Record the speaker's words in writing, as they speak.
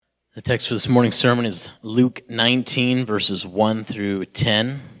The text for this morning's sermon is Luke 19, verses 1 through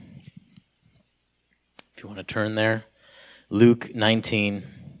 10. If you want to turn there, Luke 19,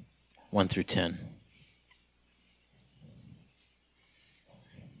 1 through 10.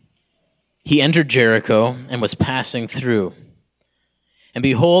 He entered Jericho and was passing through. And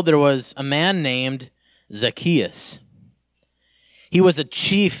behold, there was a man named Zacchaeus. He was a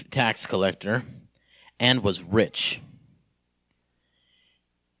chief tax collector and was rich.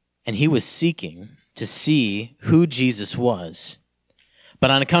 And he was seeking to see who Jesus was. But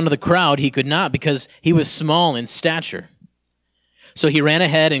on account of the crowd, he could not, because he was small in stature. So he ran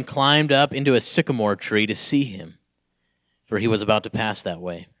ahead and climbed up into a sycamore tree to see him, for he was about to pass that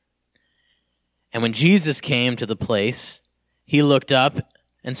way. And when Jesus came to the place, he looked up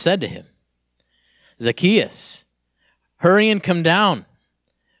and said to him, "Zacchaeus, hurry and come down,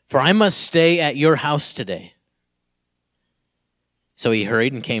 for I must stay at your house today." So he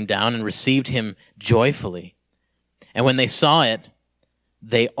hurried and came down and received him joyfully. And when they saw it,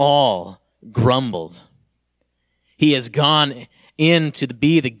 they all grumbled. "He has gone in to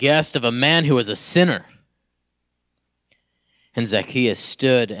be the guest of a man who is a sinner." And Zacchaeus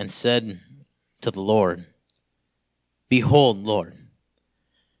stood and said to the Lord, "Behold, Lord,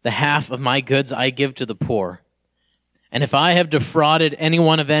 the half of my goods I give to the poor. And if I have defrauded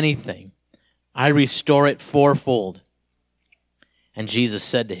anyone of anything, I restore it fourfold." And Jesus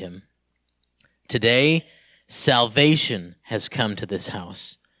said to him, "Today salvation has come to this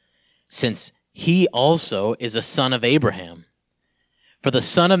house, since he also is a son of Abraham. For the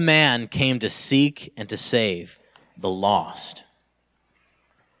Son of Man came to seek and to save the lost."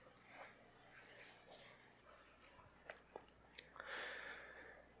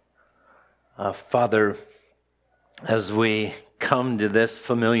 Father, as we come to this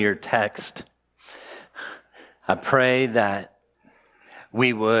familiar text, I pray that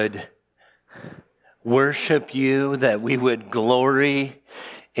we would worship you, that we would glory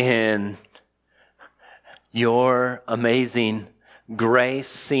in your amazing grace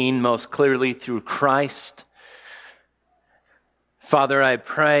seen most clearly through Christ. Father, I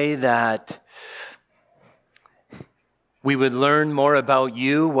pray that we would learn more about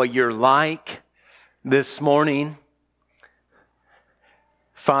you, what you're like this morning.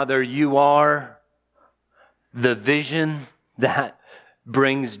 Father, you are the vision that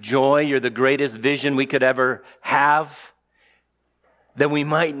brings joy. You're the greatest vision we could ever have, that we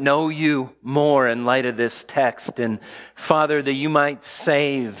might know you more in light of this text. And Father, that you might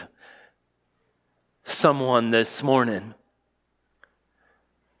save someone this morning,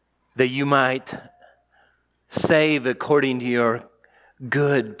 that you might save according to your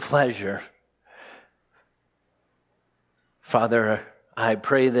good pleasure. Father, I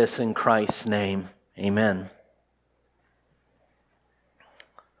pray this in Christ's name. Amen.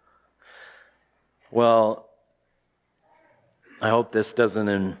 Well, I hope this doesn't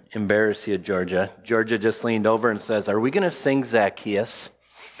embarrass you, Georgia. Georgia just leaned over and says, "Are we going to sing Zacchaeus?"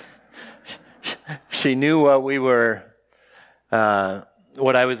 She knew what what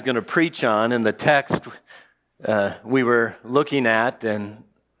I was going to preach on in the text we were looking at. And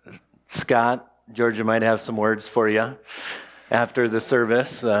Scott, Georgia might have some words for you after the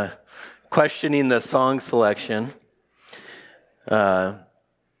service, questioning the song selection.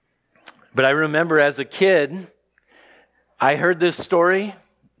 But I remember as a kid, I heard this story.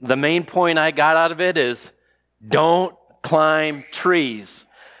 The main point I got out of it is, don't climb trees.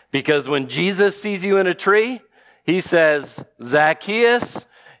 Because when Jesus sees you in a tree, he says, "Zacchaeus,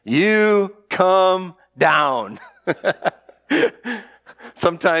 you come down."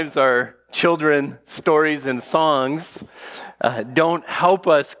 Sometimes our children stories and songs don't help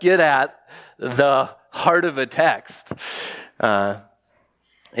us get at the heart of a text.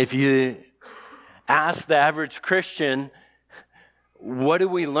 If you ask the average Christian, what do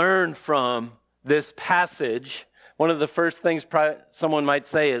we learn from this passage? One of the first things someone might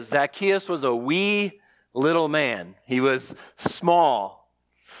say is Zacchaeus was a wee little man. He was small.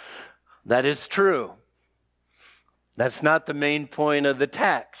 That is true. That's not the main point of the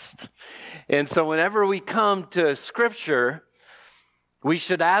text. And so whenever we come to Scripture, we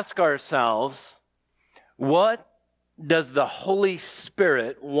should ask ourselves, what does the Holy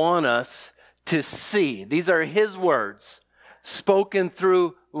Spirit want us to see? These are His words, spoken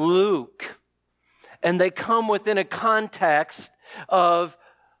through Luke. And they come within a context of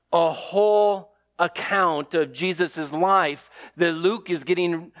a whole account of Jesus' life that Luke is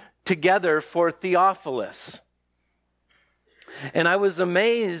getting together for Theophilus. And I was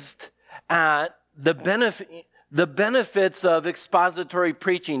amazed at the benefits of expository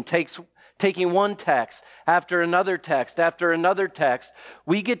preaching. taking one text after another text after another text,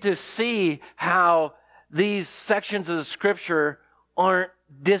 we get to see how these sections of the Scripture aren't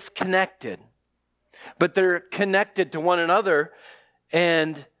disconnected, but they're connected to one another.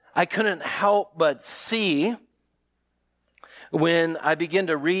 And I couldn't help but see when I begin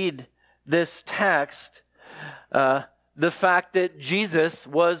to read this text, the fact that Jesus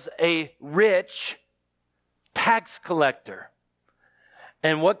was a rich tax collector.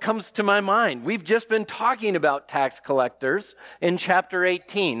 And what comes to my mind? We've just been talking about tax collectors in chapter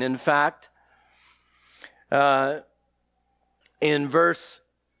 18. In fact, in verse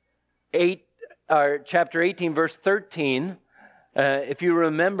 8, or chapter 18, verse 13, if you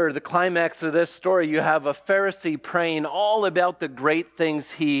remember the climax of this story, you have a Pharisee praying all about the great things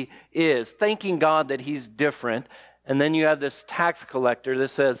he is, thanking God that he's different. And then you have this tax collector that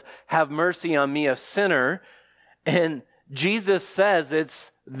says, "Have mercy on me, a sinner." And Jesus says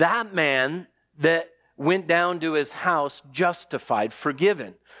it's that man that went down to his house justified,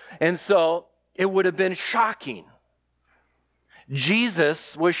 forgiven. And so it would have been shocking.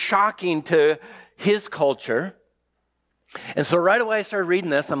 Jesus was shocking to his culture. And so right away I started reading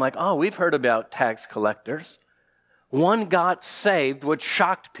this. I'm like, oh, we've heard about tax collectors. One got saved, which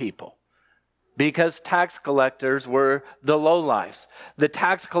shocked people, because tax collectors were the lowlifes. The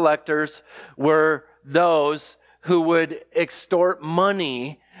tax collectors were those who would extort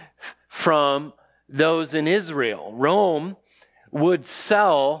money from those in Israel. Rome would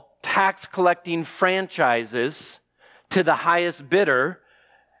sell tax collecting franchises to the highest bidder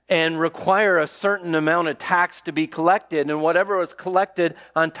and require a certain amount of tax to be collected, and whatever was collected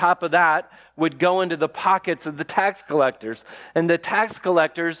on top of that would go into the pockets of the tax collectors. And the tax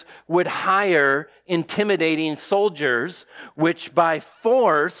collectors would hire intimidating soldiers, which by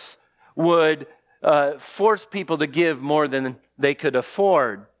force would force people to give more than they could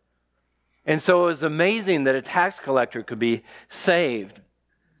afford. And so it was amazing that a tax collector could be saved.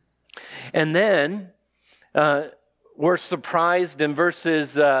 And then we're surprised in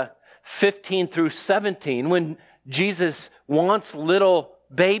verses 15 through 17 when Jesus wants little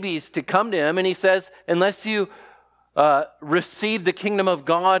babies to come to him, and he says, unless you receive the kingdom of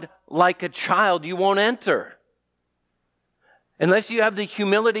God like a child, you won't enter. Unless you have the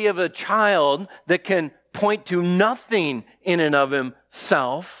humility of a child that can point to nothing in and of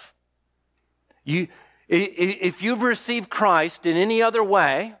himself, if you've received Christ in any other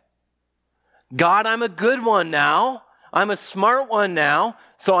way, God, I'm a good one now, I'm a smart one now,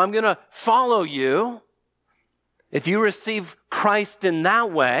 so I'm going to follow you. If you receive Christ in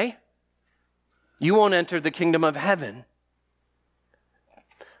that way, you won't enter the kingdom of heaven,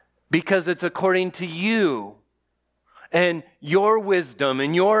 because it's according to you and your wisdom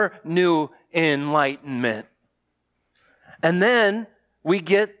and your new enlightenment. And then we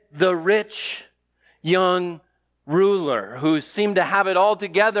get the rich young ruler who seemed to have it all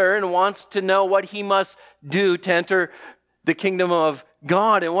together and wants to know what he must do to enter the kingdom of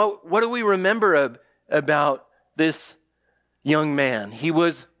God. And what do we remember about this young man? He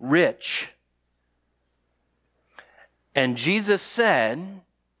was rich. And Jesus said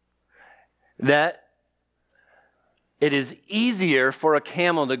that it is easier for a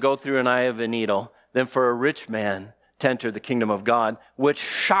camel to go through an eye of a needle than for a rich man to enter the kingdom of God, which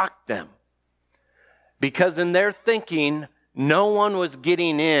shocked them. Because in their thinking, no one was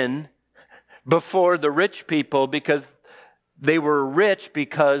getting in before the rich people because they were rich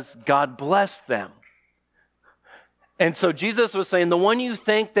because God blessed them. And so Jesus was saying, the one you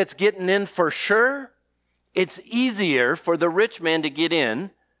think that's getting in for sure, it's easier for the rich man to get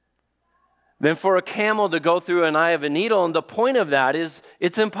in than for a camel to go through an eye of a needle. And the point of that is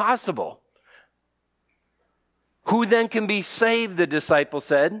it's impossible. Who then can be saved, the disciple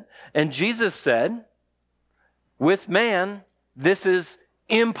said. And Jesus said, with man, this is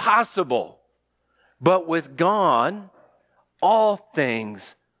impossible. But with God, all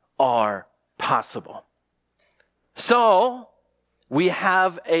things are possible. So, we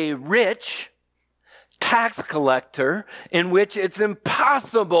have a rich tax collector in which it's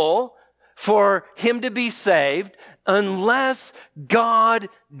impossible for him to be saved unless God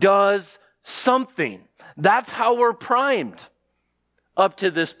does something. That's how we're primed up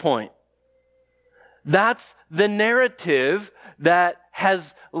to this point. That's the narrative that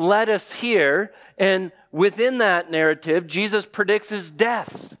has led us here. And within that narrative, Jesus predicts his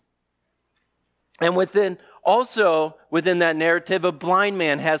death. And within that narrative, a blind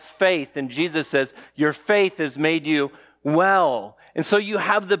man has faith. And Jesus says, your faith has made you well. And so you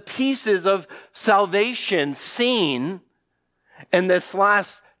have the pieces of salvation seen in this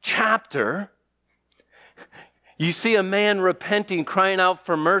last chapter. You see a man repenting, crying out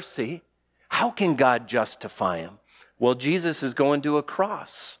for mercy. how can God justify him? Well, Jesus is going to a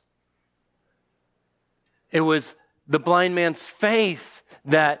cross. It was the blind man's faith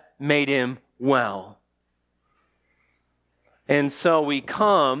that made him well. And so we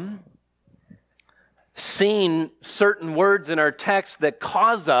come seeing certain words in our text that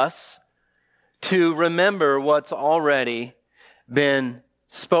cause us to remember what's already been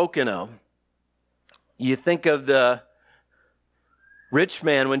spoken of. You think of the rich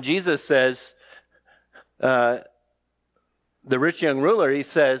man when Jesus says, the rich young ruler, he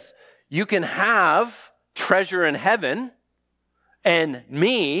says, you can have treasure in heaven and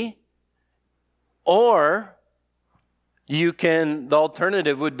me, or the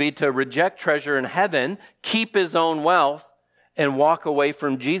alternative would be to reject treasure in heaven, keep his own wealth, and walk away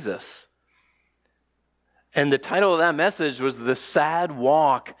from Jesus. And the title of that message was The Sad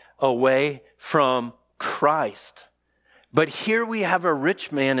Walk Away from Christ. But here we have a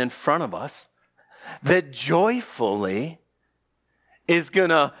rich man in front of us that joyfully is going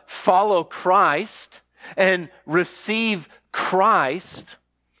to follow Christ and receive Christ.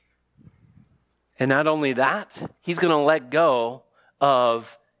 And not only that, he's going to let go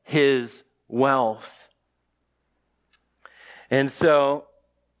of his wealth. And so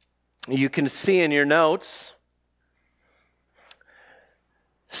you can see in your notes,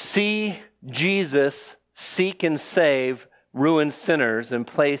 see Jesus seek and save ruined sinners and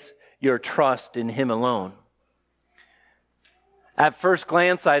place your trust in him alone. At first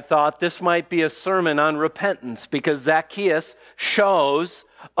glance, I thought this might be a sermon on repentance because Zacchaeus shows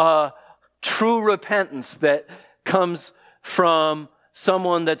a true repentance that comes from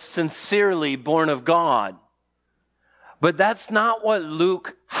someone that's sincerely born of God. But that's not what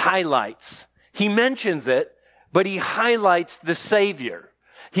Luke highlights. He mentions it, but he highlights the Savior.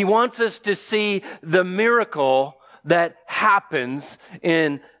 He wants us to see the miracle that happens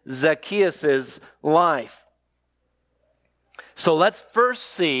in Zacchaeus' life. So let's first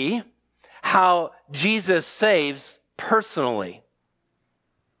see how Jesus saves personally.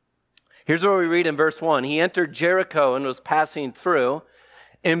 Here's what we read in verse 1. He entered Jericho and was passing through,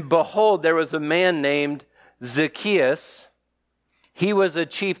 and behold, there was a man named Zacchaeus. He was a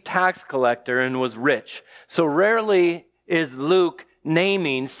chief tax collector and was rich. So rarely is Luke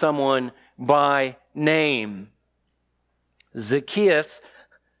naming someone by name. Zacchaeus,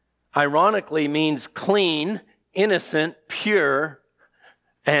 ironically, means clean, innocent, pure,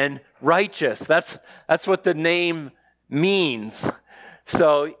 and righteous. That's what the name means.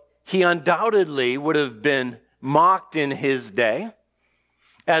 So he undoubtedly would have been mocked in his day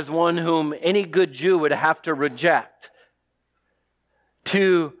as one whom any good Jew would have to reject.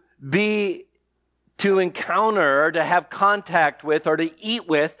 To encounter or to have contact with or to eat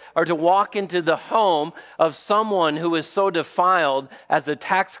with or to walk into the home of someone who is so defiled as a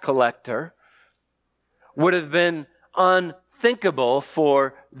tax collector would have been unthinkable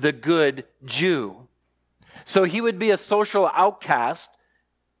for the good Jew. So he would be a social outcast,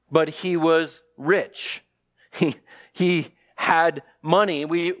 but he was rich. He had money.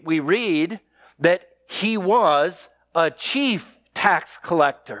 We read that he was a chief tax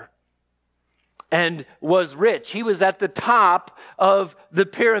collector and was rich. He was at the top of the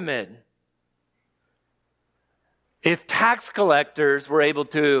pyramid. If tax collectors were able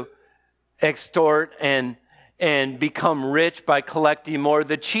to extort and become rich by collecting more,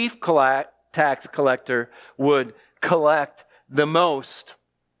 the chief tax collector would collect the most.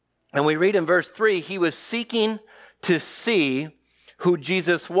 And we read in verse 3, he was seeking to see who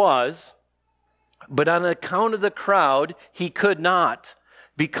Jesus was, but on account of the crowd, he could not,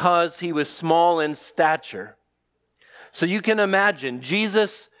 because he was small in stature. So you can imagine,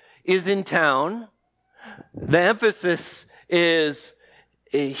 Jesus is in town. The emphasis is,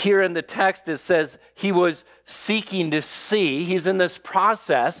 here in the text, it says he was seeking to see. He's in this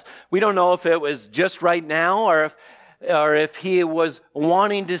process. We don't know if it was just right now or if he was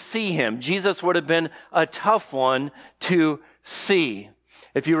wanting to see him. Jesus would have been a tough one to see.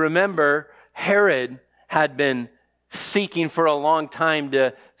 If you remember, Herod had been seeking for a long time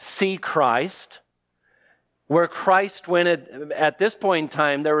to see Christ. Where Christ went at this point in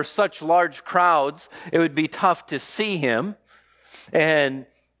time, there were such large crowds, it would be tough to see him. And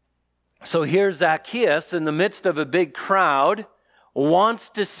so here's Zacchaeus in the midst of a big crowd, wants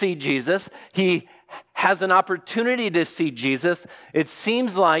to see Jesus. He has an opportunity to see Jesus. It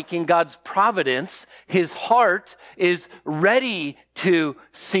seems like in God's providence, his heart is ready to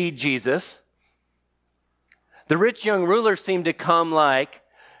see Jesus. The rich young ruler seemed to come like,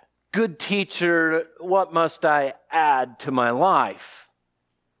 good teacher, what must I add to my life?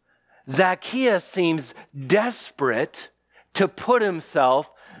 Zacchaeus seems desperate to put himself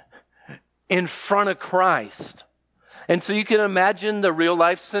in front of Christ. And so you can imagine the real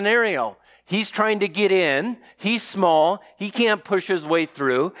life scenario. He's trying to get in. He's small. He can't push his way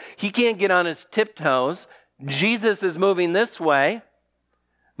through. He can't get on his tiptoes. Jesus is moving this way.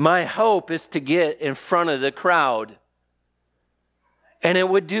 My hope is to get in front of the crowd. And it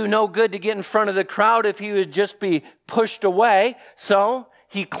would do no good to get in front of the crowd if he would just be pushed away. So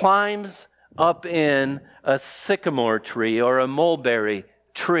he climbs up in a sycamore tree or a mulberry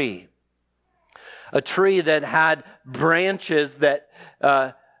tree. A tree that had branches that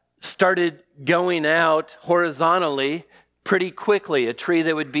started going out horizontally pretty quickly. A tree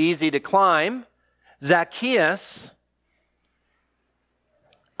that would be easy to climb. Zacchaeus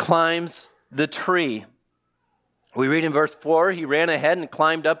climbs the tree. We read in verse 4, he ran ahead and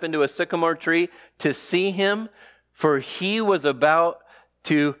climbed up into a sycamore tree to see him, for he was about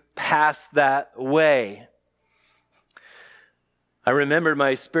to pass that way. I remember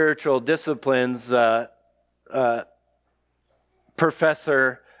my spiritual disciplines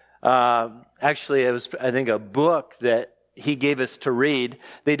professor, actually it was, I think, a book that he gave us to read.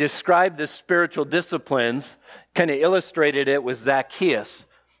 They described the spiritual disciplines, kind of illustrated it with Zacchaeus.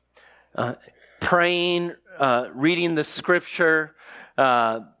 Praying, reading the scripture,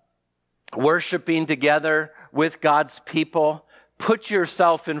 worshiping together with God's people. Put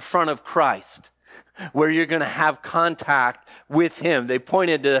yourself in front of Christ, where you're going to have contact with Him. They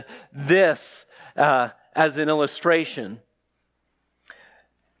pointed to this as an illustration.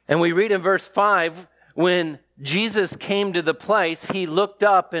 And we read in verse 5, when Jesus came to the place, He looked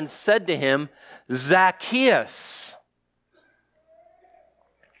up and said to him, Zacchaeus,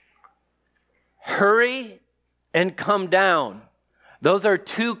 hurry and come down. Those are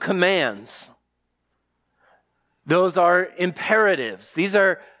two commands. Those are imperatives. These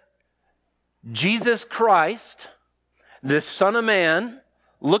are Jesus Christ, the Son of Man,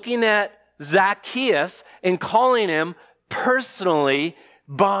 looking at Zacchaeus and calling him personally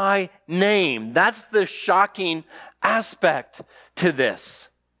by name. That's the shocking aspect to this.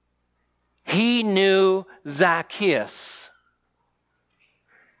 He knew Zacchaeus.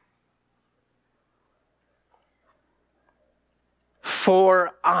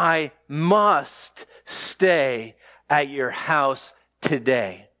 For I must stay at your house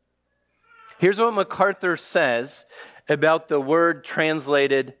today. Here's what MacArthur says about the word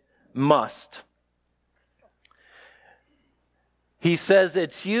translated must. He says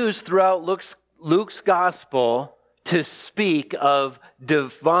it's used throughout Luke's gospel to speak of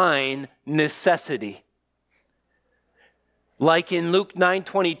divine necessity. Like in Luke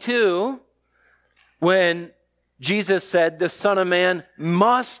 9:22, when Jesus said, the Son of Man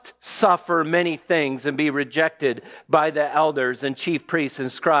must suffer many things and be rejected by the elders and chief priests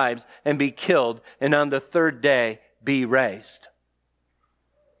and scribes and be killed, and on the third day be raised.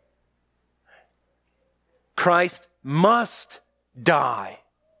 Christ must die.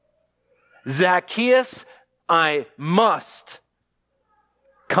 Zacchaeus, I must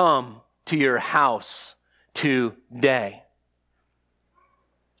come to your house today.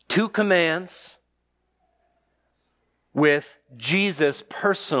 Two commands, with Jesus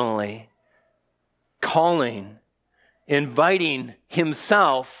personally calling, inviting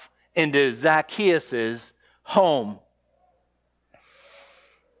himself into Zacchaeus' home.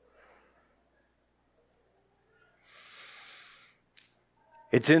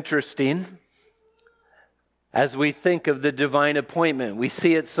 It's interesting, as we think of the divine appointment, we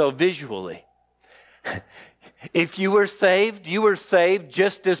see it so visually. If you were saved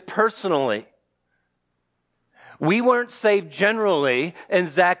just as personally. We weren't saved generally, and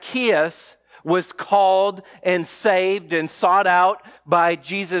Zacchaeus was called and saved and sought out by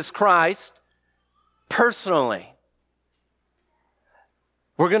Jesus Christ personally.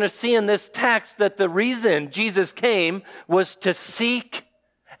 We're going to see in this text that the reason Jesus came was to seek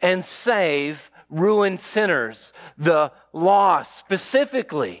and save ruined sinners, the lost,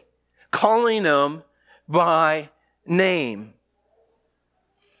 specifically calling them by name.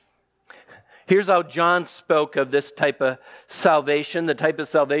 Here's how John spoke of this type of salvation, the type of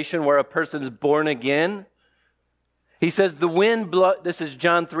salvation where a person's born again. He says, this is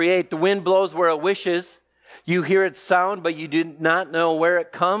John 3:8, the wind blows where it wishes. You hear its sound, but you do not know where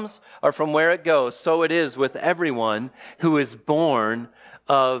it comes or from where it goes. So it is with everyone who is born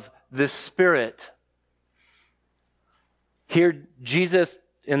of the Spirit. Here, Jesus,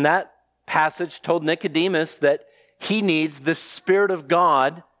 in that passage, told Nicodemus that he needs the Spirit of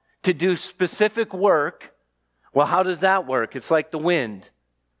God to do specific work. Well, how does that work? It's like the wind.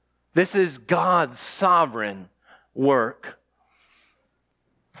 This is God's sovereign work.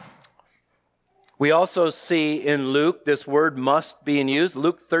 We also see in Luke this word must being used.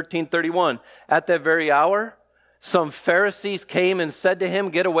 Luke 13:31. At that very hour, some Pharisees came and said to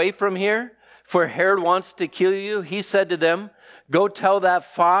him, "Get away from here, for Herod wants to kill you." He said to them, "Go tell that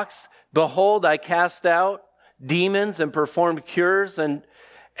fox, behold, I cast out demons and performed cures, and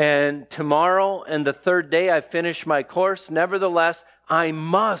tomorrow and the third day I finish my course. Nevertheless, I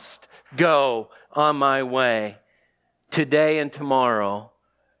must go on my way today and tomorrow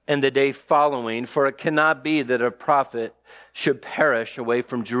and the day following, for it cannot be that a prophet should perish away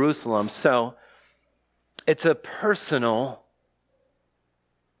from Jerusalem." So it's a personal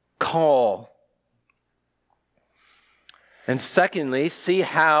call. And secondly, see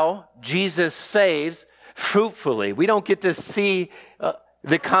how Jesus saves fruitfully. We don't get to see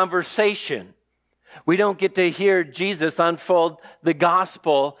the conversation. We don't get to hear Jesus unfold the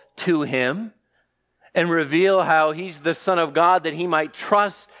gospel to him and reveal how he's the Son of God, that he might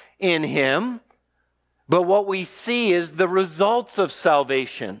trust in him. But what we see is the results of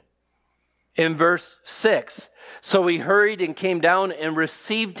salvation. In verse 6, so he hurried and came down and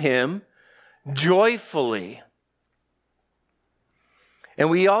received him joyfully. And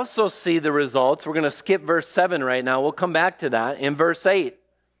we also see the results. We're going to skip verse 7 right now. We'll come back to that in verse 8,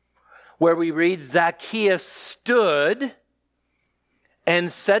 where we read, Zacchaeus stood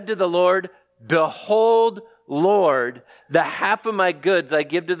and said to the Lord, "Behold, Lord, the half of my goods I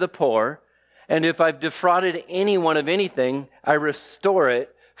give to the poor, and if I've defrauded anyone of anything, I restore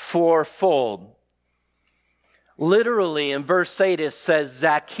it fourfold." Literally in verse 8 it says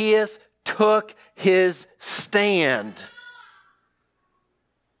Zacchaeus took his stand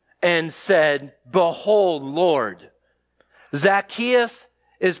and said, "Behold, Lord." Zacchaeus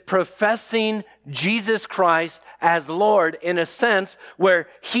is professing Jesus Christ as Lord in a sense where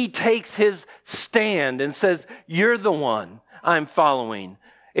he takes his stand and says, "You're the one I'm following.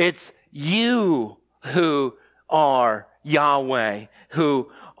 It's you who are Yahweh,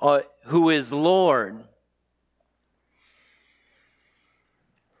 who is Lord."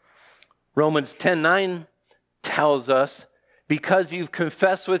 Romans 10:9 tells us, because you've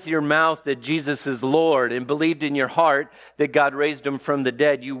confessed with your mouth that Jesus is Lord and believed in your heart that God raised him from the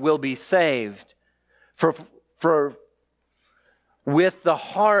dead, you will be saved. For with the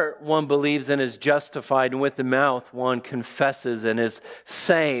heart one believes and is justified, and with the mouth one confesses and is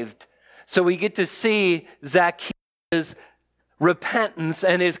saved. So we get to see Zacchaeus' repentance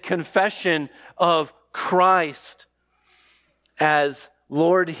and his confession of Christ as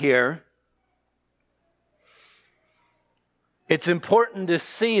Lord here. It's important to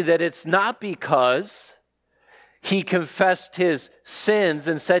see that it's not because he confessed his sins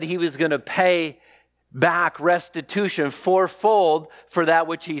and said he was going to pay back restitution fourfold for that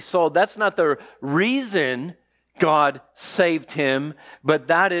which he sold. That's not the reason God saved him, but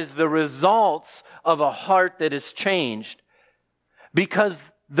that is the results of a heart that is changed. Because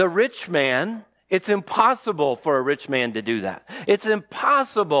the rich man, it's impossible for a rich man to do that. It's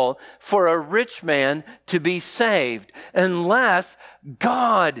impossible for a rich man to be saved unless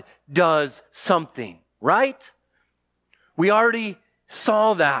God does something, right? We already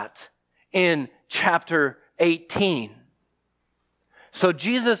saw that in chapter 18. So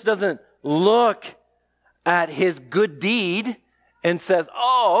Jesus doesn't look at his good deed and says,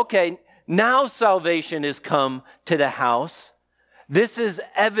 "Oh, okay, now salvation has come to the house." This is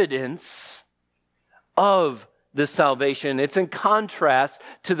evidence of the salvation. It's in contrast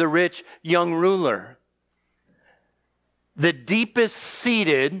to the rich young ruler. The deepest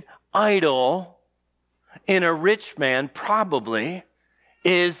seated idol in a rich man probably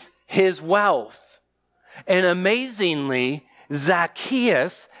is his wealth. And amazingly,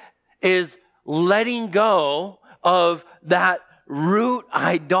 Zacchaeus is letting go of that root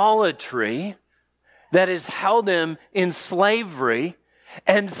idolatry that has held him in slavery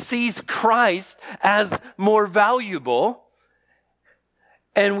and sees Christ as more valuable.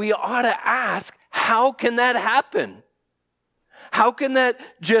 And we ought to ask, how can that happen? How can that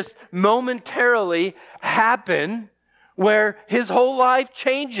just momentarily happen where his whole life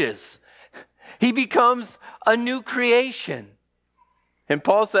changes? He becomes a new creation. And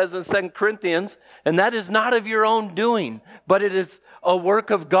Paul says in 2 Corinthians, "And that is not of your own doing, but it is a work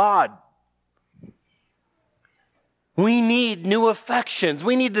of God." We need new affections.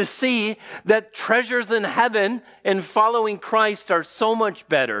 We need to see that treasures in heaven and following Christ are so much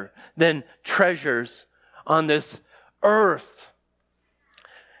better than treasures on this earth.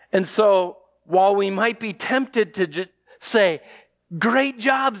 And so, while we might be tempted to say, "Great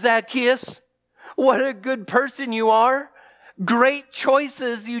job, Zacchaeus. What a good person you are. Great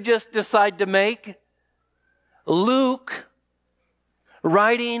choices you just decide to make." Luke,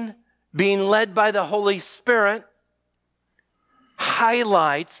 writing being led by the Holy Spirit,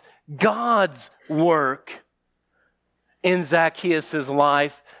 highlights God's work in Zacchaeus'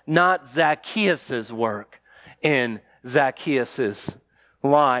 life, not Zacchaeus' work in Zacchaeus'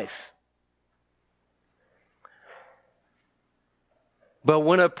 life. But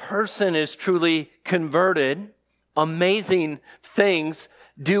when a person is truly converted, amazing things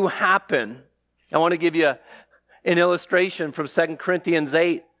do happen. I want to give you an illustration from 2 Corinthians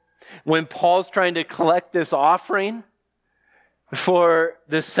 8. When Paul's trying to collect this offering for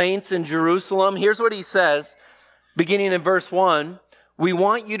the saints in Jerusalem, here's what he says, beginning in verse 1. We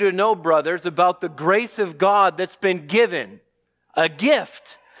want you to know, brothers, about the grace of God that's been given, a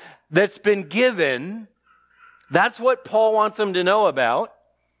gift that's been given. That's what Paul wants them to know about.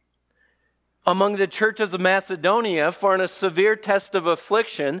 Among the churches of Macedonia, for in a severe test of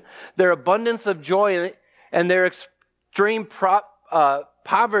affliction, their abundance of joy and their extreme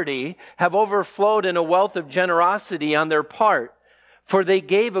poverty have overflowed in a wealth of generosity on their part. For they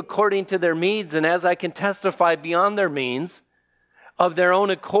gave according to their means, and as I can testify, beyond their means, of their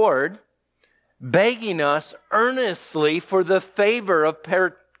own accord, begging us earnestly for the favor of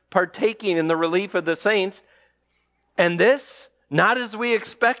partaking in the relief of the saints. And this, not as we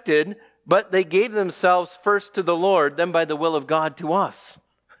expected, but they gave themselves first to the Lord, then by the will of God to us.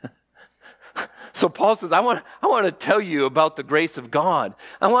 So Paul says, I want to tell you about the grace of God.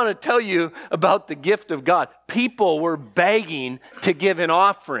 I want to tell you about the gift of God. People were begging to give an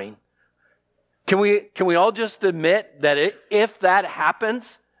offering. Can we all just admit that if that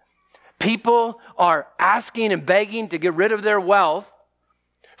happens, people are asking and begging to get rid of their wealth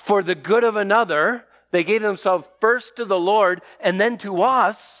for the good of another. They gave themselves first to the Lord and then to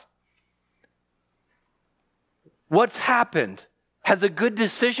us. What's happened? Has a good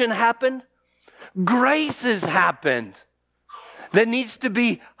decision happened? Grace has happened that needs to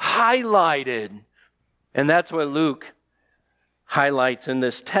be highlighted. And that's what Luke highlights in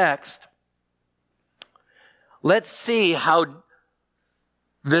this text. Let's see how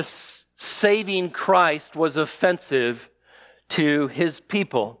this saving Christ was offensive to his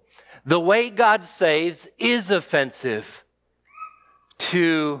people. The way God saves is offensive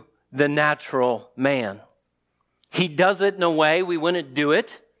to the natural man. He does it in a way we wouldn't do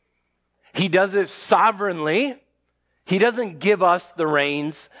it. He does it sovereignly. He doesn't give us the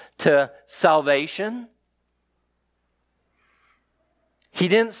reins to salvation. He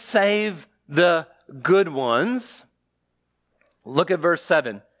didn't save the good ones. Look at verse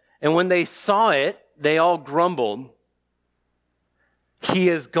 7. And when they saw it, they all grumbled. He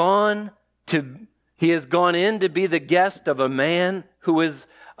has gone in to be the guest of a man who is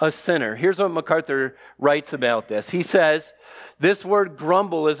a sinner. Here's what MacArthur writes about this. He says, this word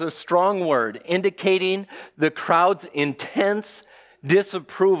grumble is a strong word, indicating the crowd's intense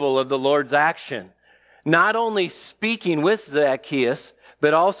disapproval of the Lord's action. Not only speaking with Zacchaeus,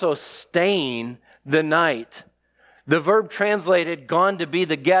 but also staying the night. The verb translated, gone to be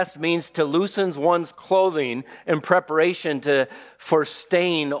the guest, means to loosen one's clothing in preparation for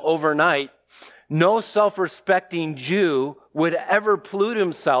staying overnight. No self-respecting Jew would ever pollute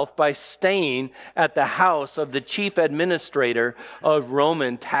himself by staying at the house of the chief administrator of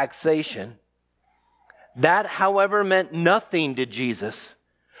Roman taxation. That, however, meant nothing to Jesus,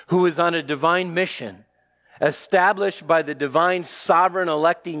 who was on a divine mission, established by the divine sovereign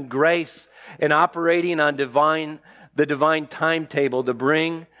electing grace and operating on the divine timetable to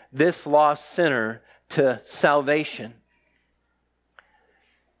bring this lost sinner to salvation.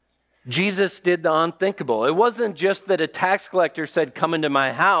 Jesus did the unthinkable. It wasn't just that a tax collector said, come into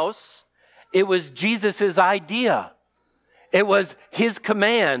my house. It was Jesus' idea. It was his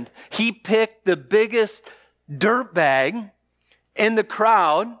command. He picked the biggest dirtbag in the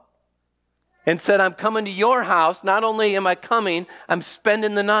crowd and said, I'm coming to your house. Not only am I coming, I'm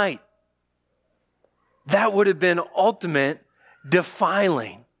spending the night. That would have been ultimate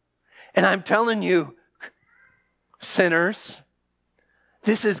defiling. And I'm telling you, sinners,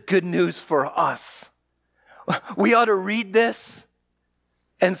 this is good news for us. We ought to read this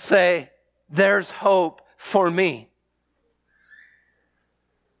and say, there's hope for me.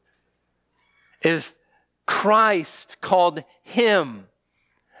 If Christ called him,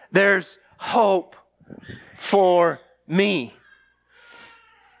 there's hope for me.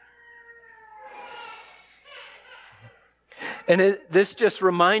 And this just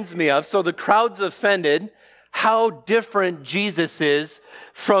reminds me of, so the crowd's offended, how different Jesus is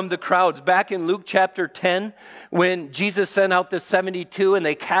from the crowds. Back in Luke chapter 10, when Jesus sent out the 72 and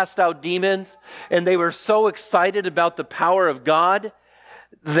they cast out demons, and they were so excited about the power of God,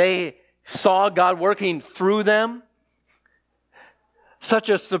 they saw God working through them. such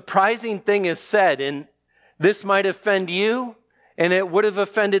a surprising thing is said, and this might offend you, and it would have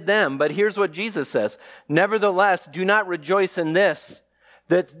offended them. But here's what Jesus says. Nevertheless, do not rejoice in this,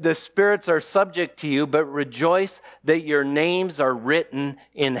 that the spirits are subject to you, but rejoice that your names are written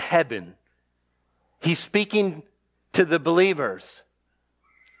in heaven. He's speaking to the believers.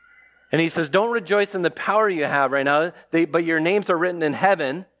 And he says, don't rejoice in the power you have right now, but your names are written in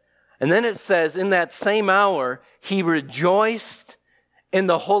heaven. And then it says, in that same hour, he rejoiced in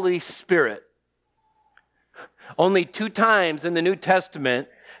the Holy Spirit. Only 2 times in the New Testament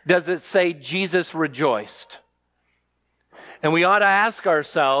does it say Jesus rejoiced. And we ought to ask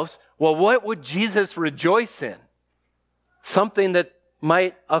ourselves, well, what would Jesus rejoice in? Something that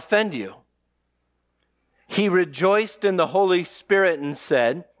might offend you. He rejoiced in the Holy Spirit and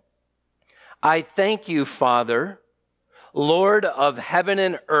said, I thank you, Father, Lord of heaven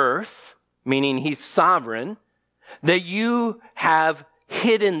and earth, meaning he's sovereign, that you have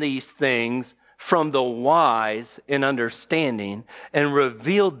hidden these things from the wise in understanding and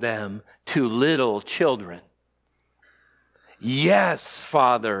revealed them to little children. Yes,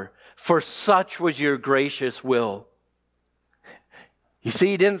 Father, for such was your gracious will. You see,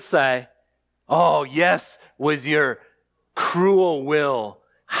 he didn't say, oh, yes, was your cruel will,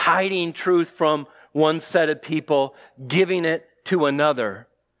 hiding truth from one set of people, giving it to another.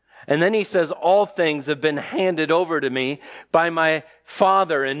 And then he says, all things have been handed over to me by my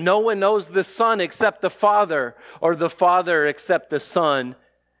Father, and no one knows the Son except the Father, or the Father except the Son,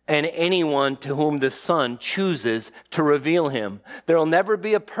 and anyone to whom the Son chooses to reveal him. There will never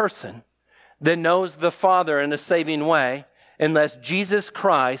be a person that knows the Father in a saving way unless Jesus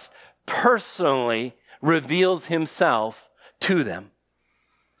Christ personally reveals himself to them.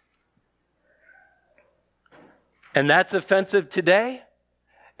 And that's offensive today.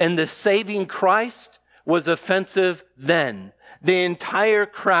 And the saving Christ was offensive then. The entire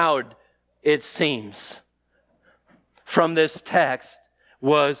crowd, it seems, from this text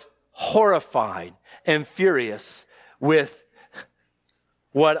was horrified and furious with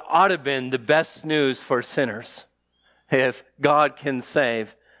what ought to have been the best news for sinners. If God can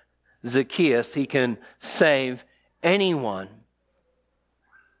save Zacchaeus, he can save anyone.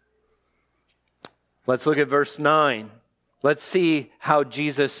 Let's look at verse 9. Let's see how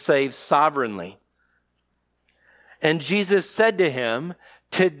Jesus saves sovereignly. And Jesus said to him,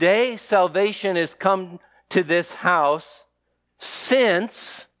 today salvation has come to this house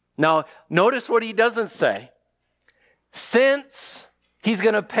since, now notice what he doesn't say, since he's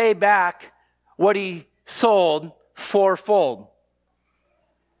going to pay back what he sold fourfold.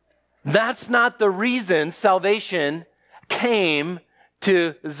 That's not the reason salvation came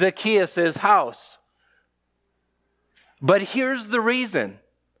to Zacchaeus' house. But here's the reason.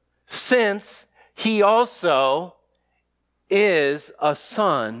 Since he also is a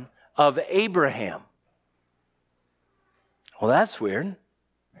son of Abraham. Well, that's weird.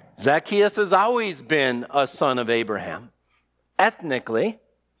 Zacchaeus has always been a son of Abraham, ethnically.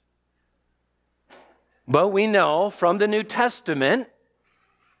 But we know from the New Testament,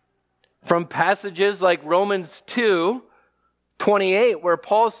 from passages like Romans 2:28, where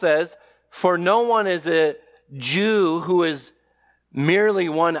Paul says, for no one is a Jew who is merely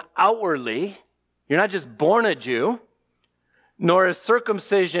one outwardly. You're not just born a Jew, nor is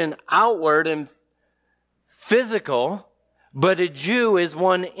circumcision outward and physical, but a Jew is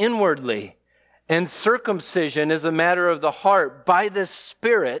one inwardly. And circumcision is a matter of the heart by the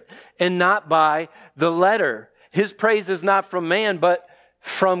Spirit and not by the letter. His praise is not from man, but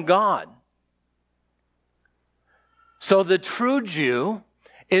from God. So the true Jew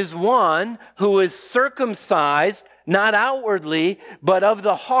is one who is circumcised, not outwardly, but of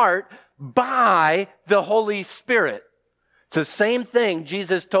the heart by the Holy Spirit. It's the same thing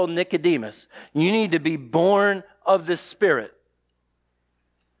Jesus told Nicodemus. You need to be born of the Spirit.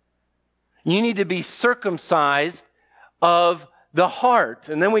 You need to be circumcised of the heart.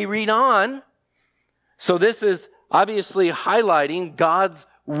 And then we read on. So this is obviously highlighting God's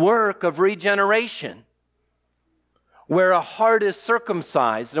work of regeneration, where a heart is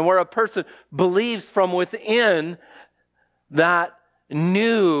circumcised and where a person believes from within that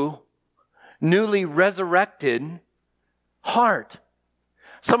newly resurrected heart.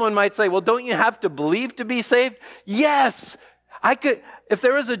 Someone might say, well, don't you have to believe to be saved? Yes, I could. If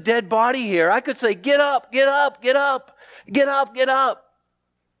there was a dead body here, I could say, get up, get up, get up, get up, get up,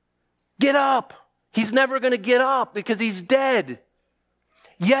 get up. He's never going to get up because he's dead.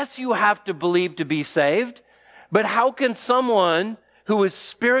 Yes, you have to believe to be saved. But how can someone who is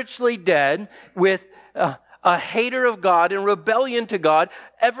spiritually dead with a hater of God and rebellion to God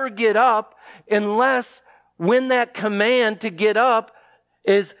ever get up unless when that command to get up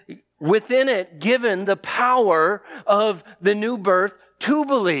is within it given the power of the new birth to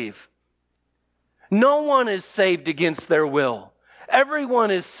believe. No one is saved against their will.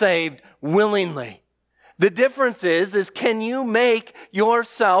 Everyone is saved willingly. The difference is can you make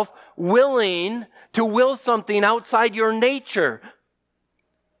yourself willing to will something outside your nature?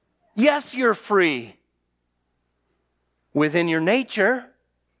 Yes, you're free within your nature.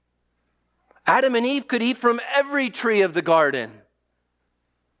 Adam and Eve could eat from every tree of the garden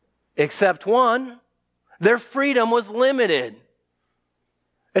except one. Their freedom was limited.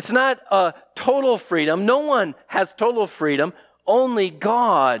 It's not a total freedom. No one has total freedom. Only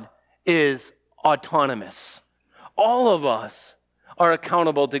God is autonomous. All of us are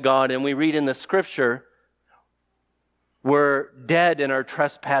accountable to God, and we read in the scripture, we're dead in our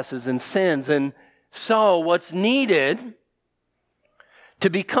trespasses and sins. And so what's needed to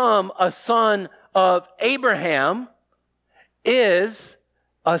become a son of Abraham is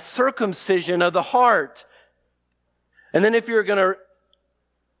a circumcision of the heart. And then if you're going to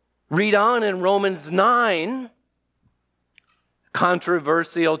read on in Romans 9,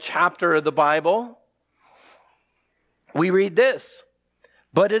 controversial chapter of the Bible, we read this: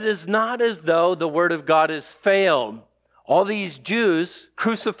 but it is not as though the word of God has failed. All these Jews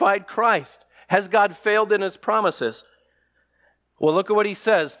crucified Christ. Has God failed in his promises? Well, look at what he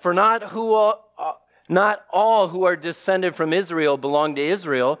says. For not all who are descended from Israel belong to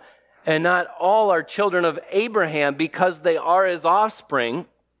Israel, and not all are children of Abraham because they are his offspring.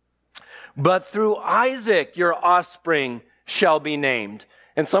 But through Isaac your offspring shall be named.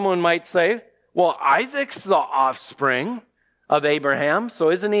 And someone might say, well, Isaac's the offspring of Abraham,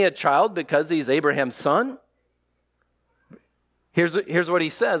 so isn't he a child because he's Abraham's son? Here's what he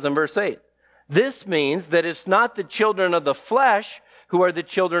says in verse 8. This means that it's not the children of the flesh who are the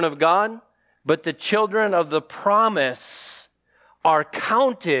children of God, but the children of the promise are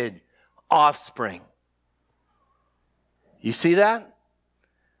counted offspring. You see that?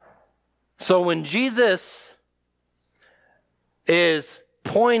 So when Jesus is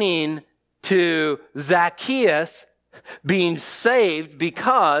pointing to Zacchaeus being saved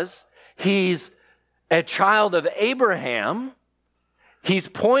because he's a child of Abraham, he's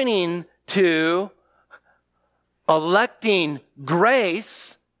pointing to electing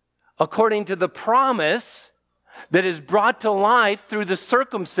grace according to the promise that is brought to life through the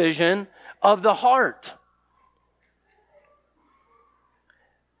circumcision of the heart.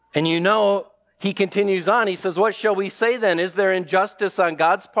 And you know, he continues on. He says, what shall we say then? Is there injustice on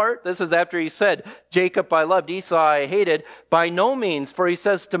God's part? This is after he said, Jacob I loved, Esau I hated. By no means, for he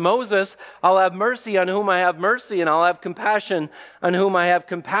says to Moses, I'll have mercy on whom I have mercy, and I'll have compassion on whom I have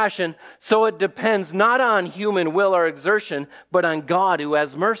compassion. So it depends not on human will or exertion, but on God who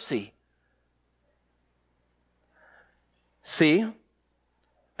has mercy. See?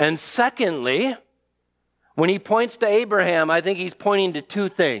 And secondly, when he points to Abraham, I think he's pointing to two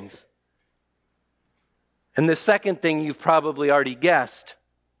things. And the second thing you've probably already guessed.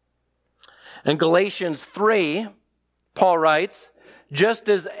 In Galatians 3, Paul writes, just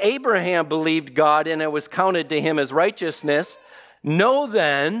as Abraham believed God and it was counted to him as righteousness, know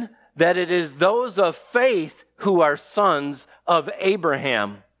then that it is those of faith who are sons of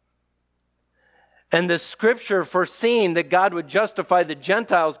Abraham. And the scripture foreseeing that God would justify the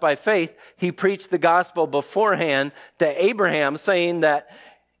Gentiles by faith, he preached the gospel beforehand to Abraham, saying that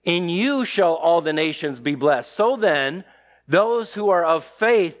in you shall all the nations be blessed. So then, those who are of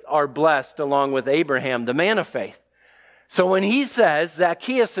faith are blessed along with Abraham, the man of faith. So when he says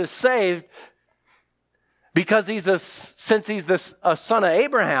Zacchaeus is saved because since he's a son of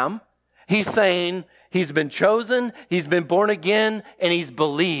Abraham, he's saying he's been chosen, he's been born again, and he's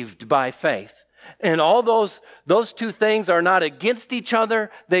believed by faith. And all those two things are not against each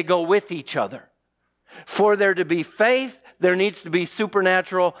other, they go with each other. For there to be faith, there needs to be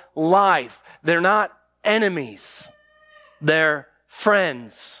supernatural life. They're not enemies. They're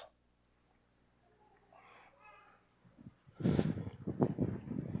friends.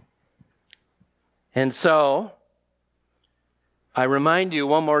 And so, I remind you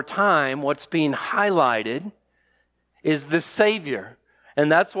one more time, what's being highlighted is the Savior.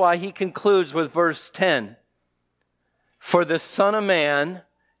 And that's why he concludes with verse 10. For the Son of Man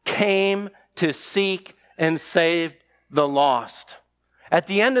came to seek and save the lost. At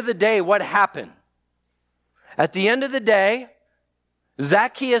the end of the day, what happened? At the end of the day,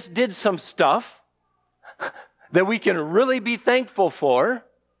 Zacchaeus did some stuff that we can really be thankful for.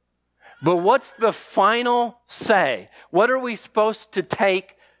 But what's the final say? What are we supposed to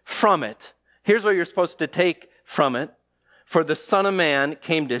take from it? Here's what you're supposed to take from it. For the Son of Man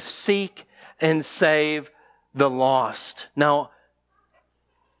came to seek and save the lost. Now,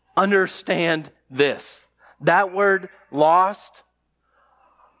 understand this. That word lost,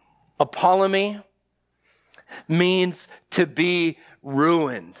 apollumi, means to be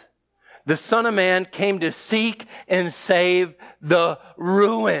ruined. The Son of Man came to seek and save the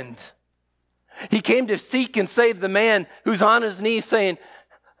ruined. He came to seek and save the man who's on his knees saying,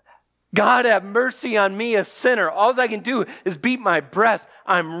 God, have mercy on me, a sinner. All I can do is beat my breast.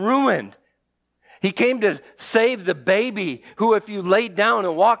 I'm ruined. He came to save the baby who, if you laid down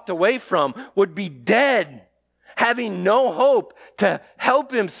and walked away from, would be dead, having no hope to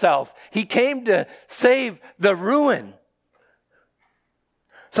help himself. He came to save the ruined.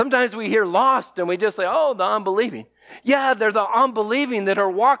 Sometimes we hear lost and we just say, oh, the unbelieving. Yeah, they're the unbelieving that are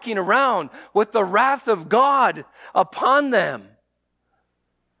walking around with the wrath of God upon them.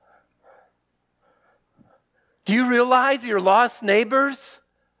 Do you realize your lost neighbors?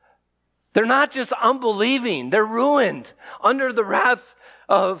 They're not just unbelieving, they're ruined under the wrath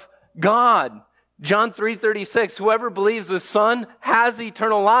of God. John 3:36, whoever believes the Son has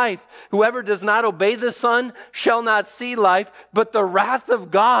eternal life. Whoever does not obey the Son shall not see life, but the wrath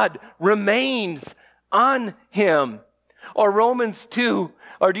of God remains on him. Or Romans 2,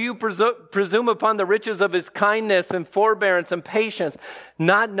 or do you presume upon the riches of his kindness and forbearance and patience,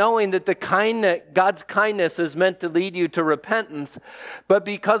 not knowing that God's kindness is meant to lead you to repentance, but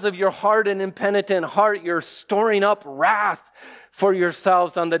because of your hard and impenitent heart, you're storing up wrath for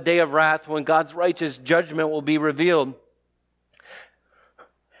yourselves on the day of wrath when God's righteous judgment will be revealed.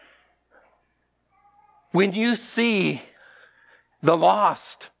 When you see the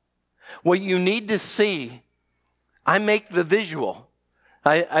lost, what you need to see, I make the visual.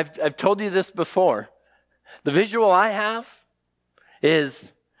 I've told you this before. The visual I have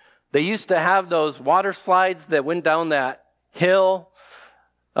is they used to have those water slides that went down that hill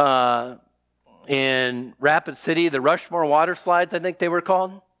in Rapid City, the Rushmore water slides, I think they were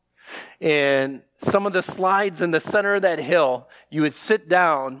called. And some of the slides in the center of that hill, you would sit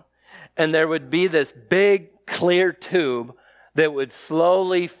down and there would be this big clear tube that would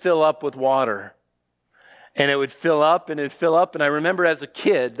slowly fill up with water. And it would fill up and it'd fill up. And I remember as a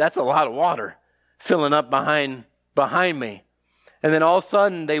kid, that's a lot of water filling up behind me. And then all of a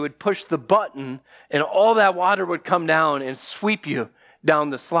sudden they would push the button and all that water would come down and sweep you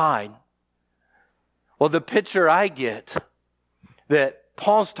down the slide. Well, the picture I get that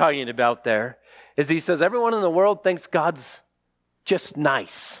Paul's talking about there is he says, everyone in the world thinks God's just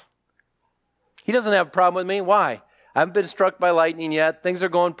nice. He doesn't have a problem with me. Why? I haven't been struck by lightning yet. Things are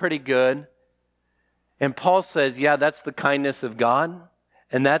going pretty good. And Paul says, yeah, that's the kindness of God,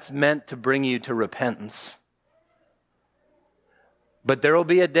 and that's meant to bring you to repentance. But there will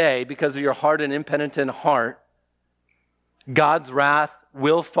be a day, because of your hard and impenitent heart, God's wrath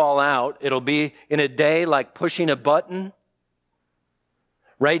will fall out. It'll be in a day like pushing a button.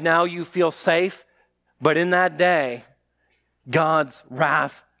 Right now you feel safe, but in that day, God's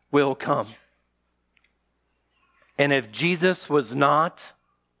wrath will come. And if Jesus was not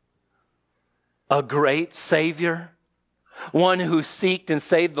a great Savior, one who seeked and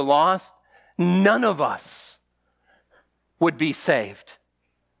saved the lost, none of us would be saved.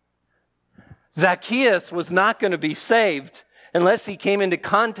 Zacchaeus was not going to be saved unless he came into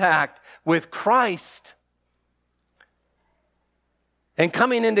contact with Christ. And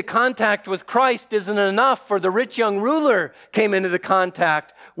coming into contact with Christ isn't enough, for the rich young ruler came into the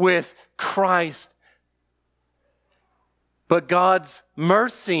contact with Christ. But God's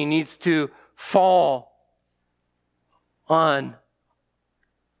mercy needs to fall on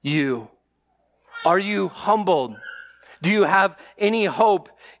you. Are you humbled? Do you have any hope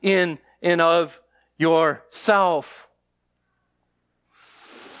in and of yourself?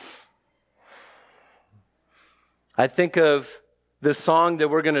 I think of the song that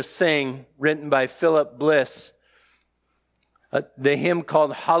we're going to sing, written by Philip Bliss, the hymn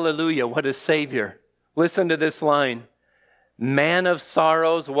called Hallelujah, What a Savior. Listen to this line. Man of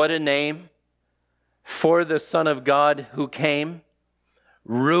sorrows, what a name for the Son of God who came,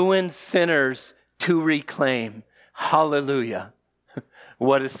 ruined sinners to reclaim. Hallelujah.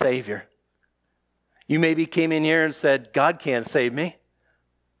 What a Savior. You maybe came in here and said, God can't save me.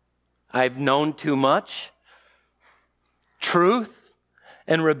 I've known too much truth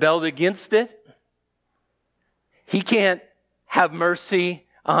and rebelled against it. He can't have mercy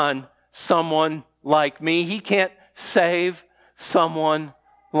on someone like me. He can't save someone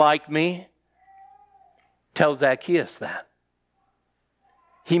like me. Tell Zacchaeus that.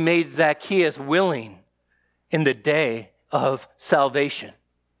 He made Zacchaeus willing in the day of salvation.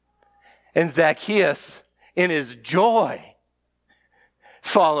 And Zacchaeus, in his joy,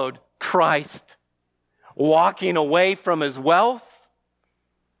 followed Christ, walking away from his wealth,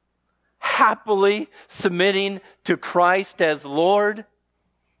 happily submitting to Christ as Lord,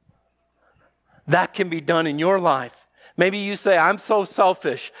 that can be done in your life. Maybe you say, I'm so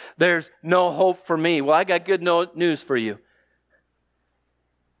selfish, there's no hope for me. Well, I got good news for you.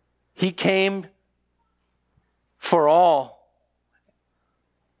 He came for all,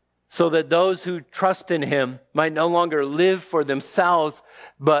 so that those who trust in Him might no longer live for themselves,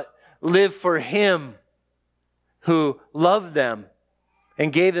 but live for Him who loved them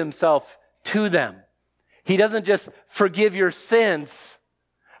and gave Himself to them. He doesn't just forgive your sins,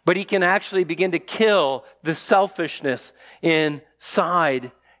 but He can actually begin to kill the selfishness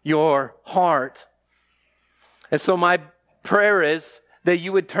inside your heart. And so my prayer is that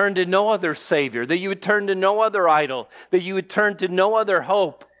you would turn to no other Savior, that you would turn to no other idol, that you would turn to no other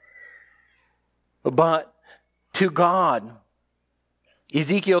hope, but to God.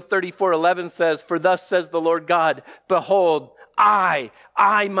 Ezekiel 34:11 says, "For thus says the Lord God, behold, I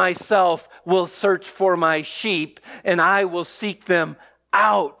myself will search for my sheep, and I will seek them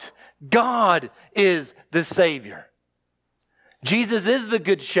out." God is the Savior. Jesus is the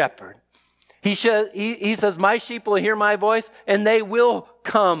Good Shepherd. He says, my sheep will hear my voice, and they will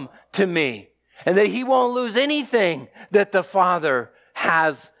come to me. And that He won't lose anything that the Father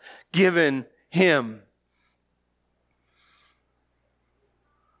has given Him.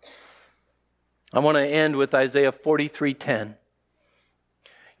 I want to end with Isaiah 43:10.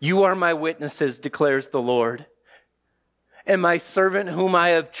 You are my witnesses, declares the Lord, and my servant whom I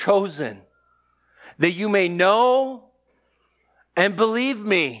have chosen, that you may know and believe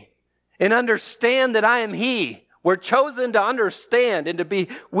me and understand that I am He. We're chosen to understand and to be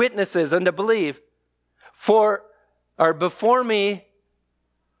witnesses and to believe. Before me,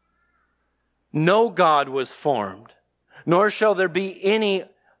 no God was formed, nor shall there be any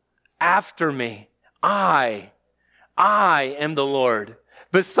after me. I am the Lord.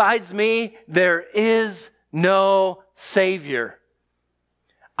 Besides me, there is no Savior.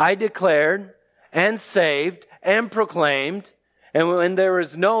 I declared and saved and proclaimed, and when there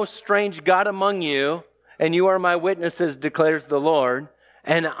is no strange God among you, and you are my witnesses, declares the Lord,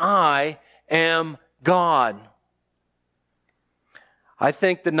 and I am God. I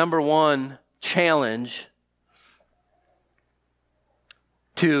think the number one challenge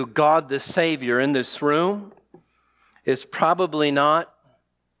to God the Savior in this room is probably not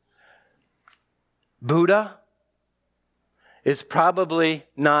Buddha, is probably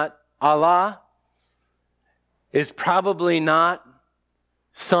not Allah, is probably not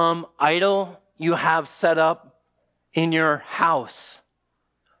some idol you have set up in your house.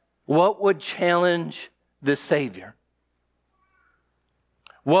 What would challenge the Savior?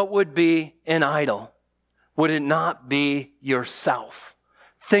 What would be an idol? Would it not be yourself?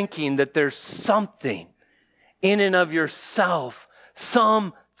 Thinking that there's something in and of yourself,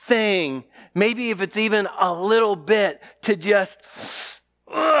 something, maybe if it's even a little bit, to just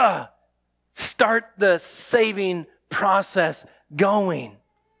start the saving process going.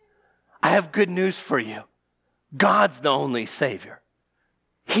 I have good news for you. God's the only Savior.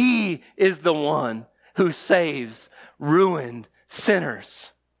 He is the one who saves ruined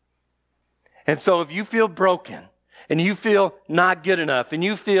sinners. And so if you feel broken, and you feel not good enough, and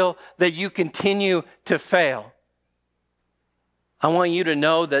you feel that you continue to fail, I want you to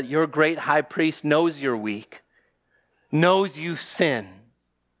know that your great high priest knows you're weak, knows you sin.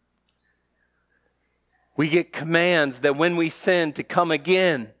 We get commands that when we sin to come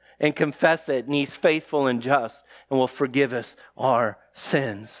again and confess it, and He's faithful and just and will forgive us our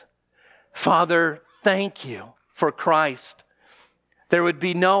sins. Father, thank you for Christ. There would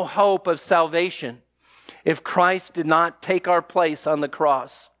be no hope of salvation if Christ did not take our place on the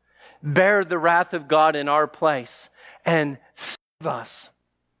cross, bear the wrath of God in our place, and save us.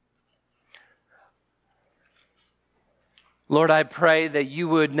 Lord, I pray that you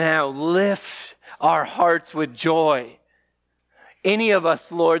would now lift our hearts with joy. Any of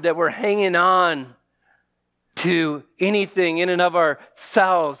us, Lord, that we're hanging on to anything in and of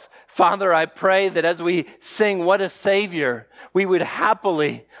ourselves, Father, I pray that as we sing, "What a Savior," we would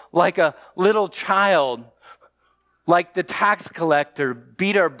happily, like a little child, like the tax collector,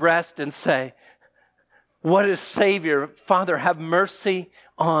 beat our breast and say, "What a Savior. Father, have mercy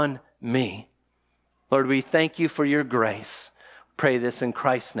on me." Lord, we thank you for your grace. Pray this in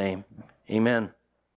Christ's name. Amen.